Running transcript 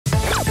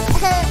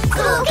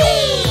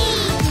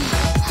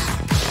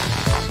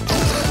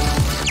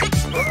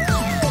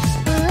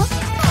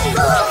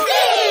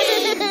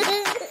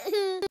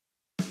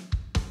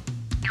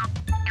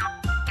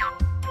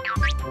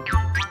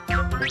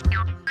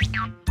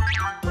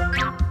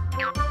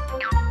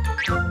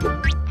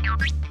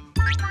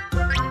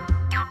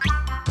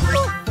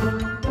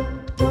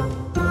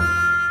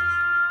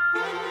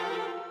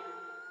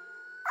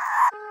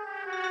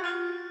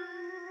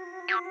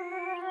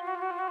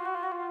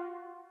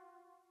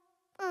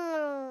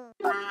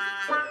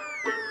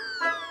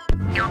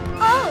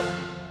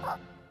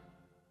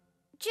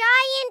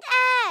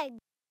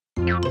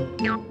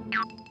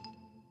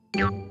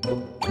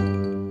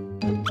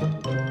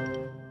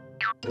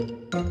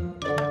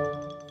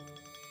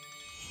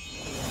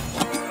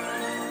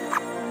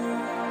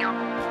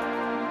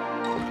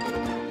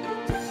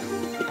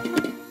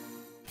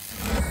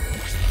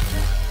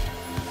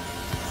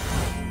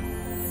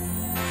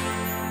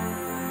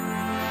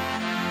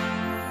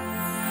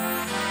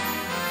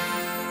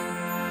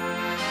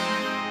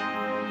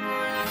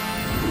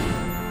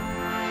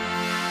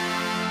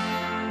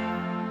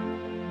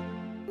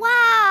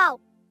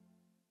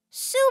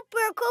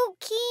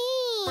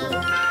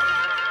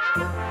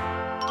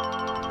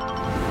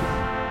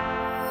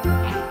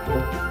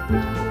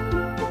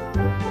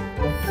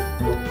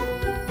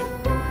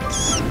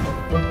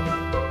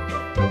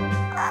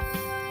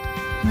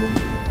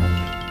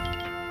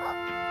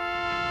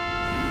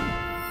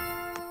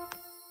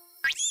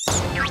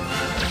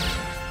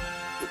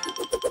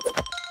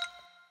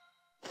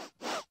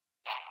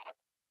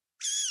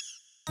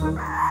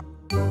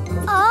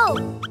Oh!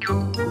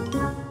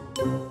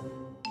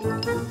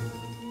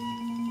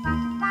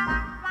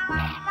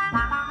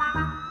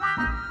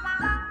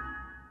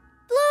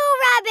 Blue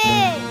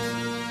rabbit!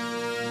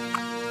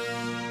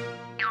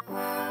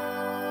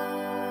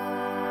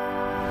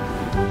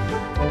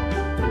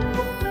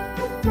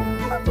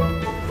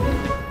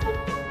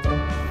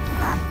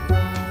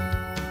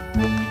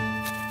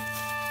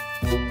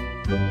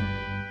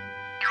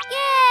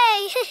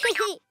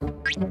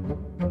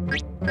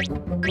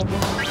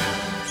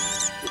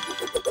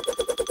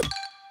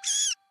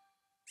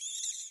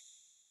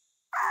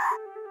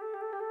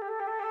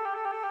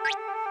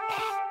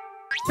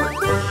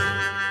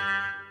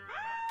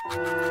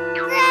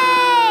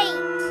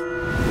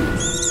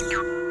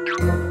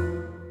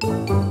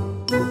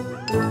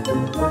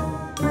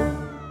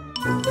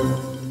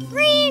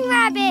 Green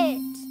rabbit!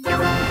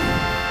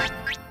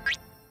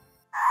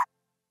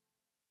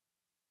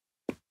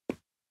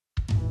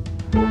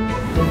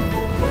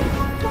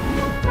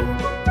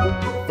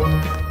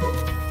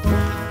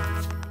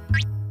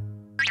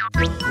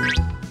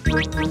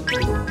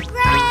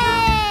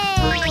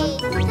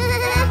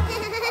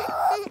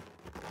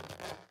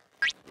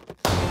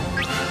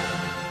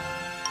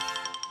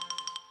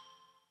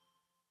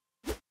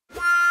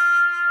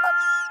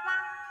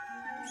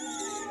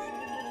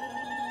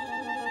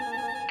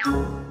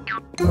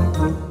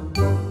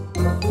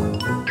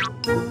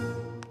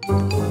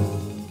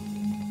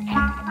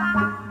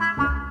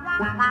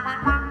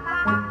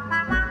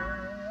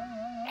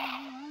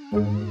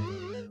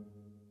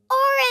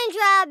 Orange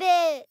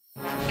rabbit!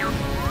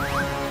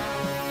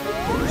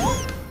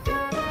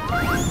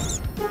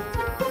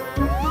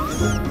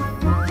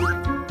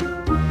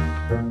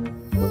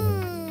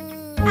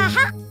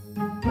 Aha!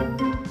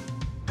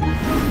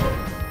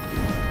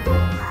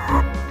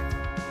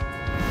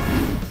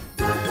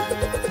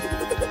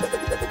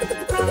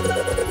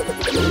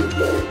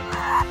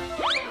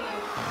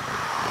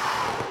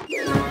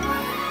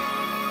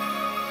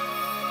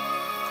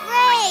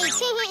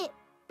 Great!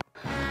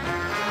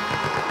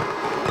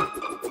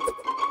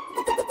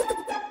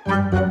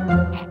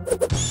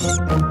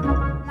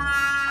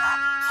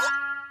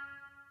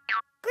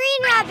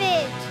 Green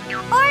rabbit,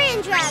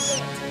 orange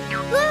rabbit,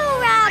 blue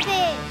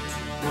rabbit.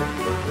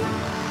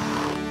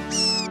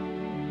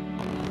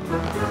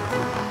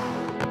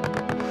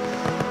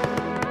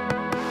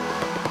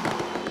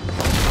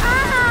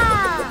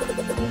 Ah!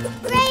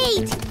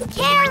 Great!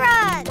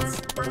 Carrots!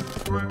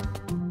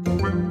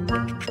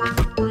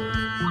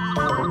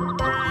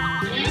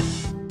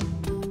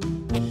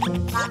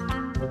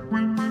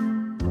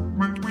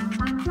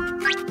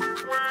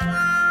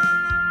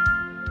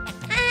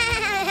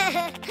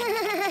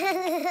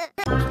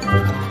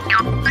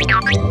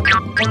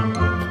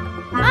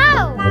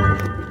 Oh!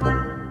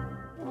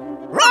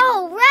 Oh,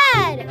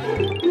 red!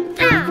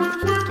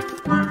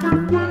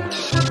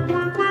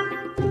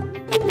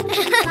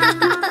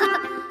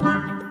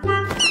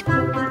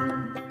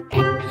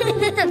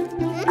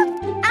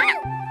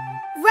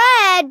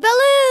 Red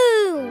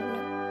balloon!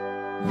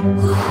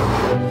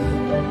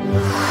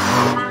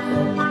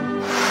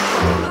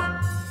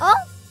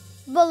 Oh,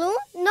 balloon?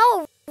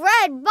 No,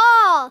 red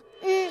ball!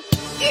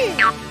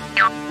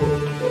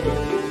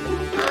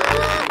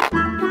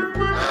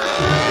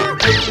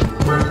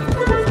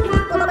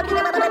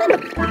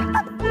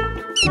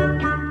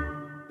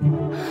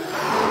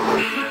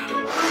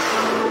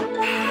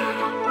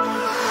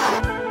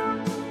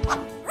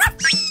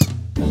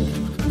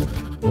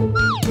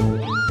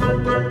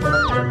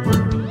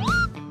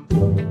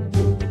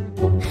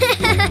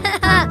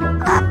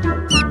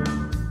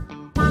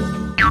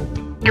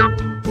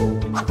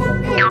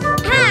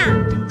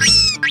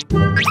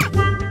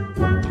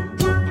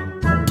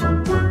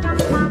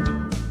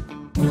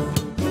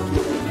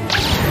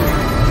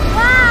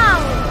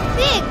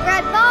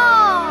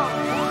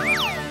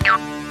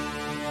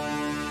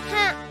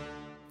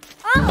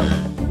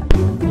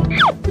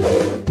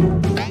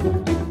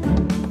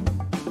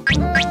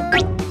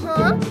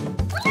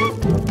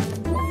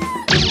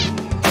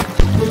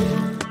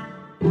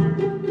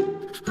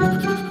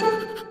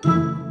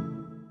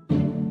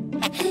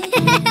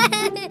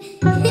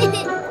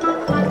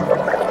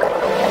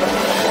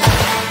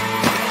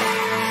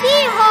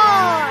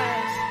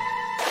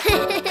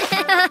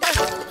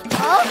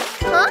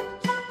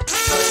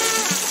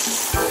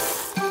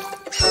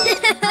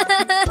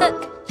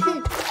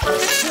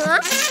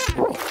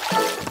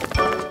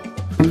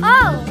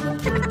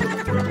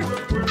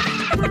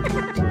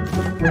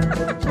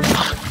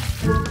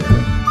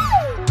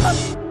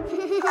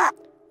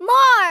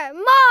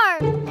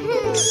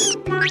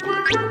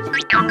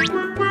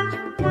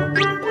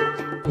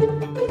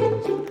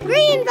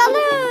 Green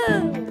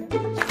balloon!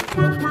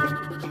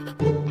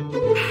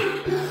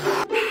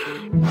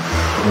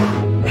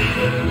 Ha!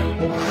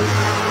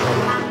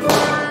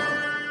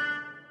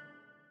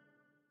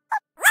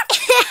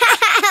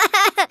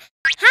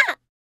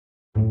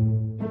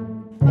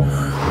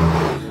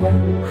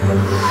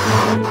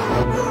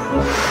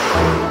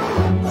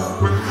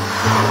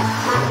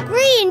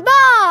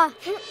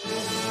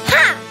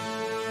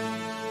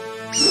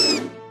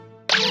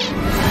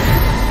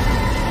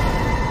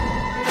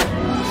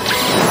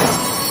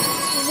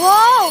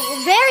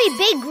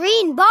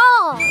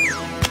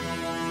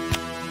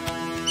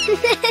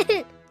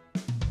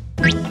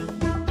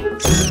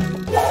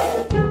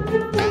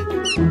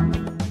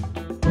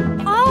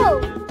 Oh!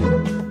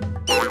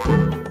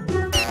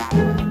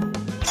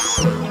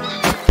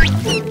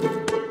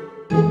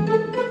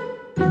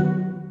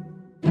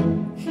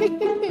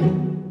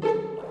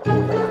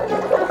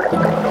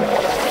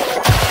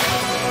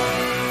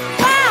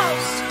 Wow!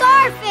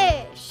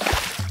 Starfish!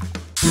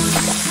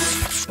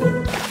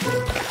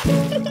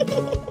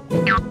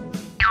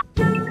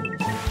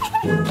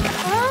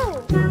 Oh!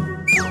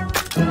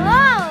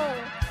 Oh!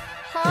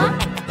 Huh?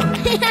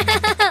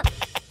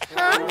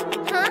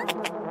 Huh?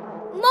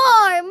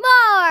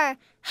 More!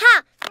 Ha!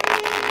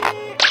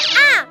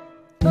 Ah!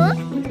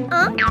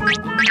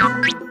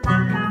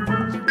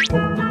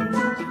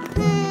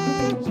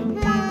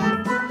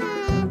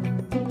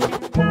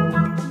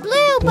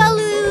 Blue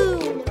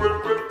balloon!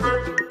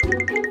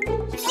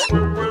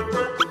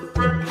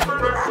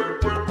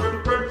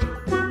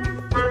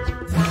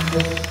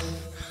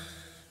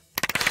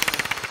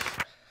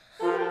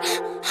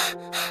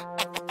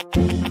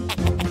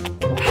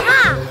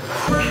 Ha!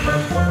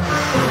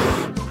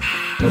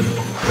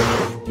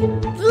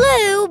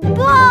 Blue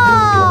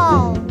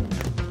ball!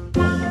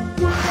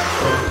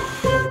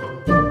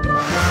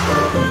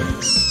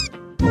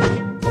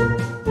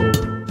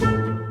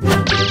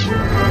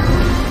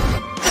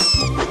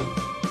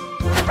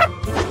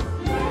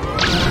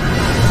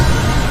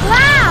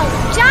 Wow!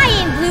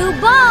 Giant blue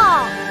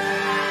ball!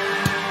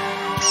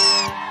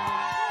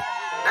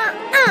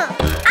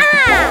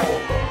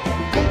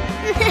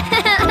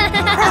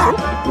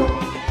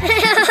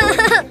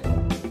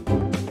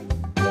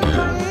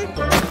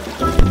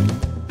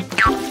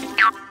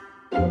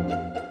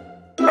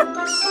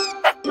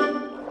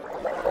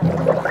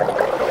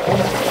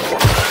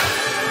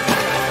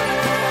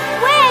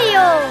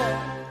 Whale!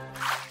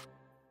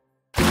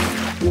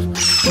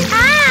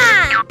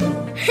 Ah!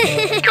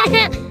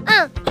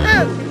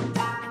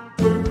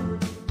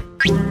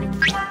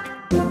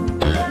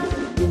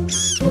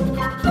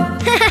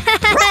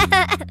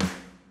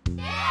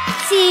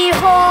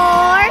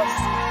 Seahorse,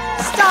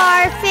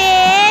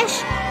 starfish,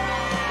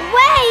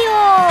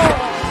 whale!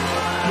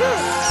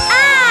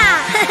 Ah!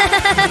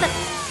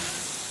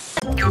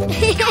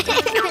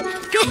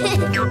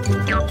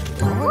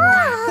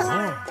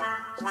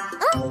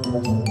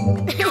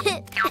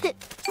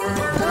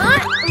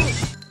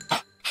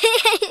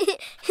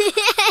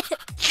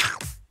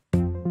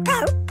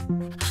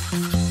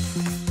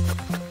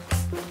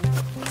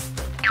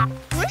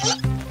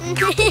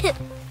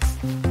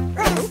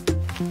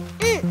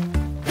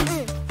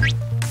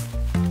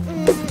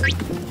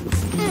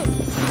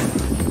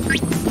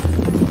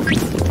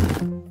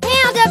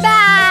 Panda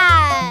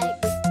bag!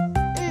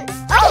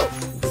 Oh!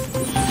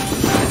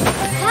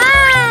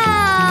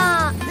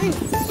 Ah!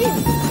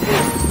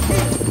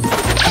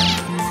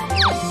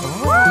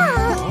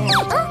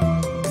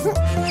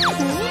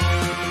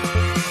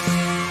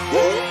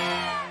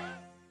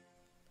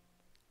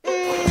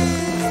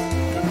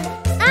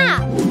 Ah!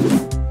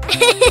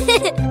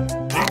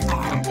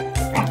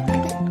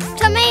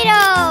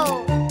 Tomato!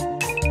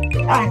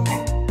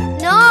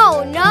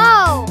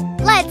 No!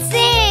 Let's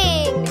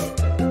sing!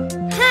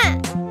 Huh.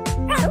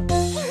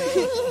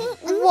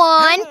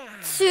 1,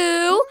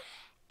 2,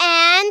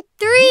 and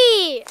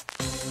 3.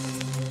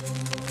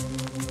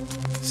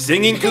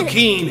 Singing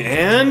Cuquin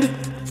and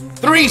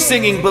 3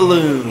 singing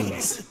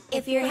balloons.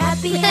 If you're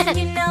happy and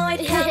you know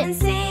it, come and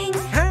sing.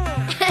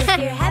 If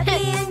you're happy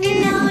and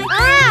you know it,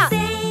 come and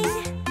sing.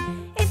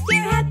 If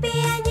you're happy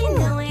and you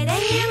know it,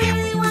 and you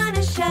really want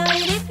to show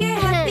it. If you're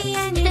happy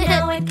and you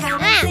know it,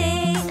 come and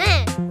sing.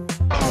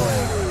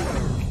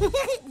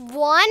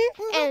 1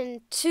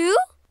 and 2.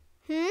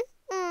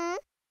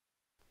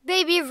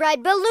 Baby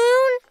red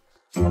balloon.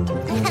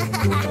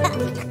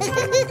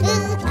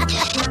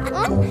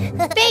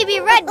 Baby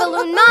red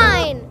balloon,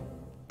 mine.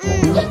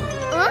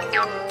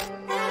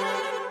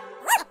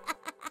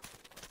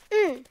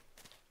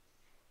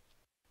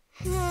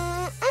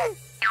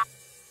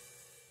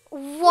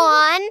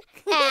 1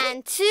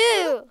 and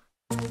 2.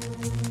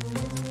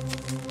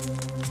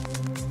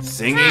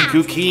 Singing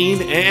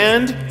Cuquin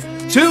and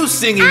 2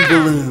 singing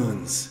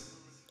balloons.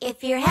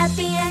 If you're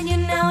happy and you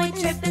know it,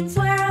 trip and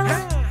swirl.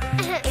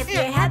 If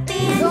you're happy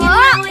and you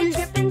know it,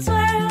 trip and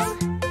swirl.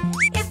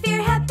 If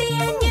you're happy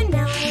and you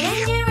know it,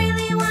 and you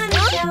really want to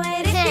show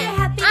it. If you're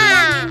happy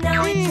and you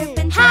know it, trip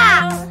and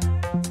swirl.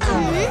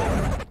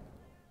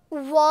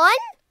 1?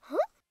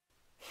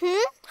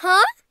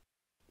 Huh?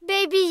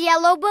 Baby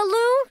yellow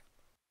balloon?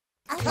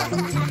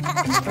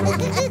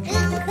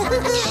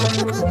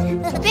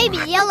 Baby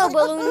yellow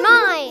balloon,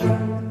 mine.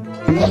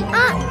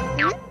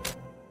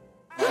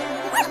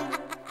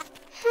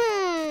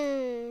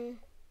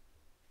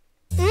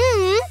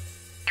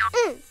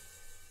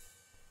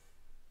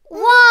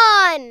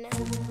 1.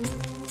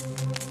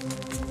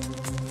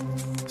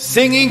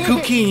 Singing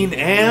Cuquin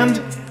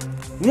and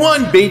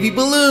 1 baby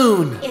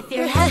balloon. If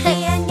you're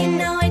happy and you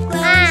know it,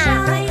 glow and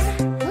shine.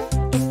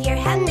 If you're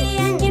happy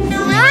and you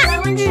know it,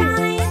 glow and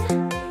shine.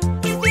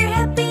 If you're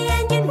happy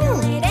and you know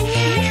it, and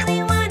you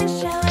really want to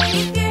show it.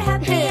 If you're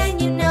happy and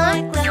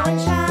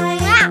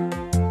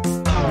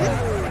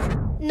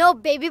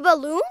blow baby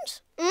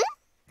balloons?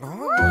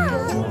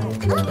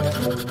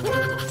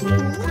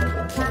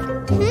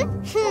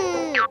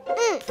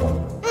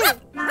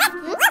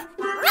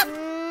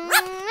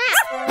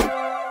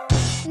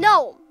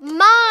 No,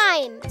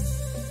 mine.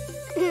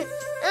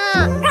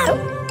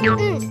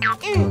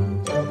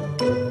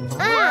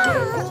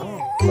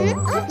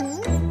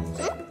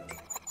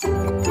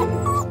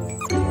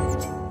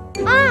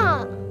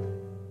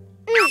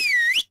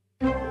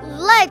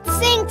 Let's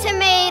sing,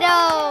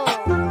 Tomato.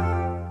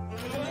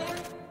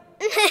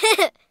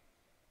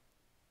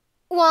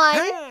 1,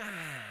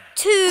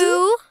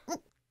 2,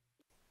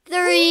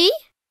 3,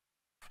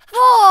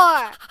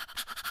 4.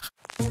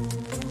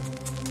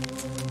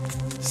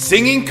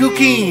 Singing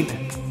Cuquin,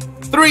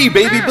 3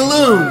 baby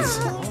balloons,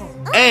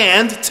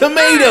 and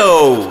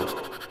Tomato.